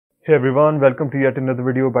Hey everyone, welcome to yet another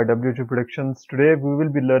video by whbproductions. Today we will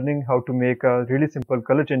be learning how to make a really simple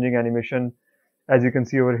color changing animation, as you can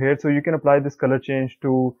see over here. So you can apply this color change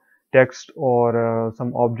to text or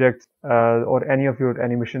some objects or any of your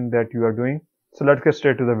animation that you are doing. So let's get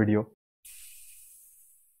straight to the video.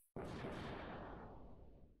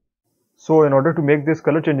 So in order to make this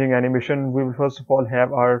color changing animation, we will first of all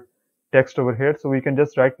have our text over here. So we can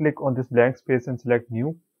just right click on this blank space and select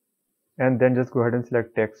new, and then just go ahead and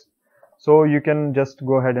select text. So you can just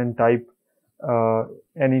go ahead and type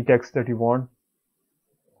any text that you want.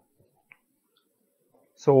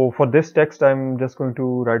 So for this text, I'm just going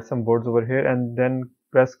to write some words over here and then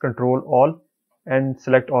press Ctrl All and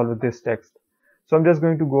select all of this text. So I'm just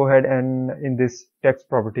going to go ahead and in this text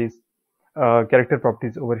properties, character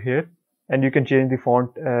properties over here, and you can change the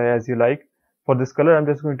font as you like. For this color, I'm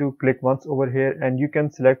just going to click once over here, and you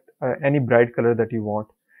can select any bright color that you want.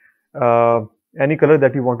 Any color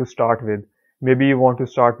that you want to start with. Maybe you want to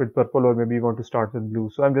start with purple, or maybe you want to start with blue.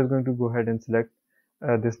 So I'm just going to go ahead and select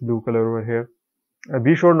this blue color over here.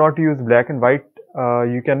 Be sure not to use black and white.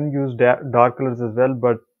 You can use dark colors as well,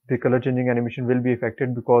 but the color changing animation will be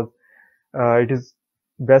affected because it is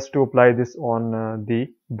best to apply this on the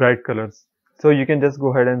bright colors. So you can just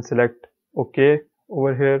go ahead and select OK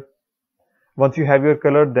over here. Once you have your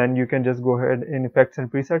color, then you can just go ahead in effects and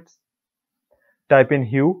presets, type in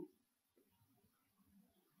hue,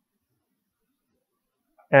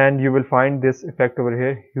 and you will find this effect over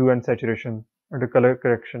here, hue and saturation, under color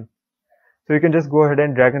correction. So you can just go ahead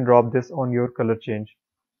and drag and drop this on your color change.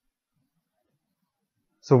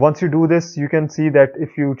 So once you do this, you can see that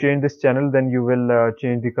if you change this channel, then you will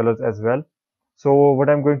change the colors as well. So what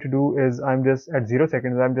I'm going to do is I'm just at 0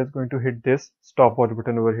 seconds, I'm just going to hit this stopwatch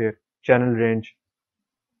button over here, channel range.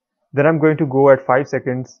 Then I'm going to go at 5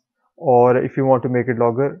 seconds, or if you want to make it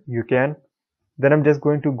longer, you can. Then I'm just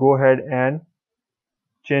going to go ahead and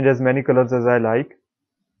change as many colors as I like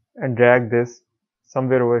and drag this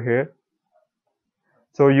somewhere over here.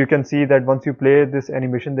 So you can see that once you play this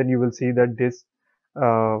animation, then you will see that this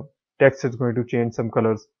text is going to change some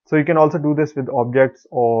colors. So you can also do this with objects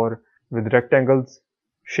or with rectangles,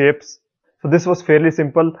 shapes. So this was fairly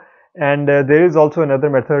simple, and there is also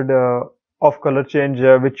another method of color change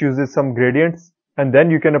which uses some gradients, and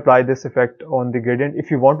then you can apply this effect on the gradient.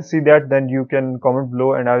 If you want to see that, then you can comment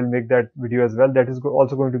below and I will make that video as well. That is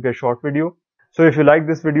also going to be a short video. So if you like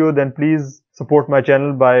this video, then please support my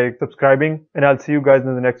channel by subscribing, and I'll see you guys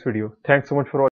in the next video. Thanks so much for watching.